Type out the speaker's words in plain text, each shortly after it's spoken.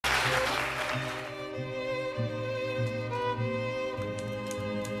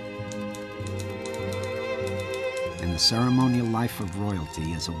In the ceremonial life of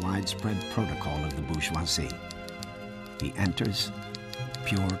royalty is a widespread protocol of the bourgeoisie. He enters,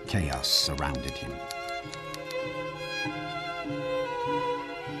 pure chaos surrounded him.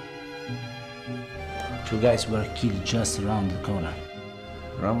 Two guys were killed just around the corner.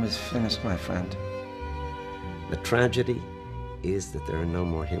 Rome is finished, my friend. The tragedy is that there are no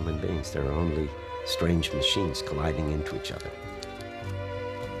more human beings. There are only strange machines colliding into each other.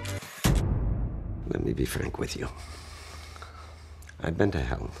 Let me be frank with you. I've been to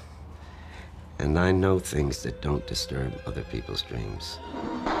hell, and I know things that don't disturb other people's dreams.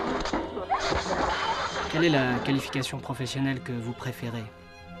 Quelle est la qualification professionnelle que vous préférez?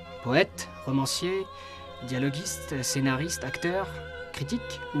 Poète, romancier, dialoguiste, scénariste, acteur,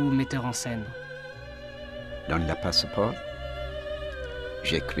 critique ou metteur en scène? Donne le passeport.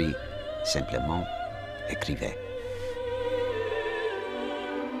 J'écris simplement, écrivez.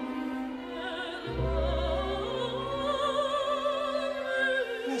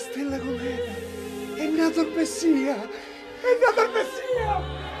 La stella cometa! È nato il Messia! È nato il Messia!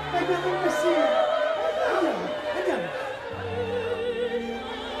 È nato il Messia! Andiamo! Andiamo!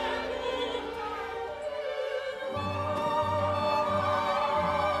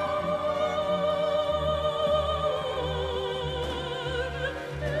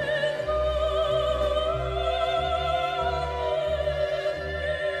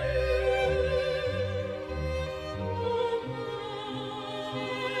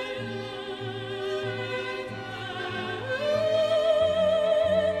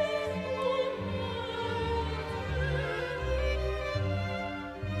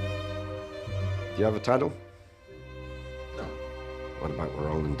 Do you have a title? No. What about We're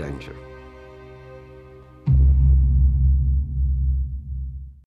All in Danger?